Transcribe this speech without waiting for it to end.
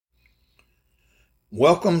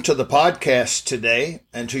Welcome to the podcast today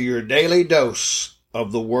and to your daily dose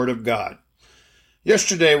of the Word of God.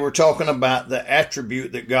 Yesterday we're talking about the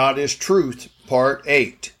attribute that God is truth, part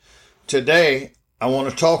 8. Today I want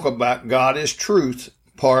to talk about God is truth,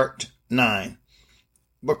 part 9.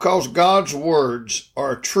 Because God's words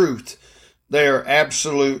are truth, they are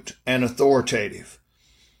absolute and authoritative.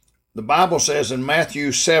 The Bible says in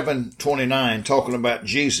Matthew 7:29, talking about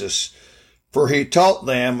Jesus, "For he taught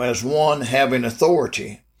them as one having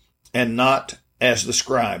authority, and not as the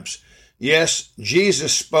scribes." Yes,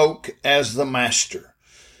 Jesus spoke as the master.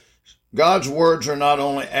 God's words are not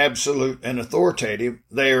only absolute and authoritative,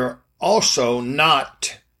 they are also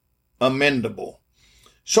not amendable.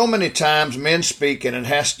 So many times men speak and it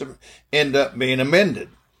has to end up being amended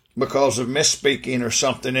because of misspeaking or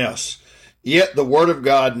something else. Yet the Word of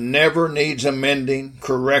God never needs amending,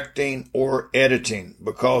 correcting, or editing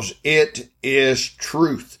because it is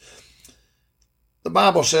truth. The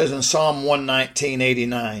Bible says in Psalm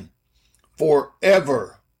 119:89,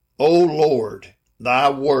 "Forever, O Lord, thy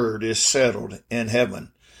word is settled in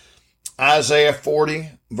heaven." Isaiah 40,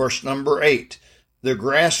 verse number 8, "The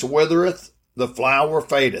grass withereth, the flower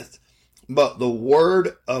fadeth, but the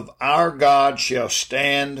word of our God shall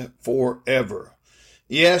stand forever."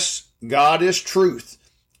 Yes, God is truth,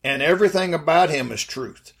 and everything about him is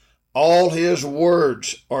truth. All his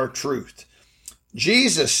words are truth.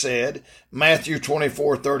 Jesus said, Matthew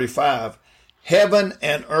 24:35, "Heaven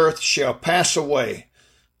and earth shall pass away,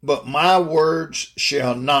 but my words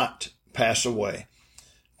shall not pass away."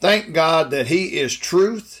 Thank God that he is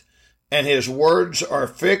truth, and his words are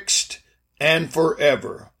fixed and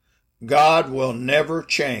forever. God will never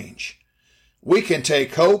change. We can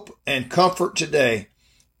take hope and comfort today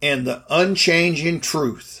in the unchanging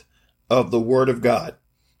truth of the Word of God.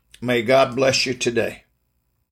 May God bless you today.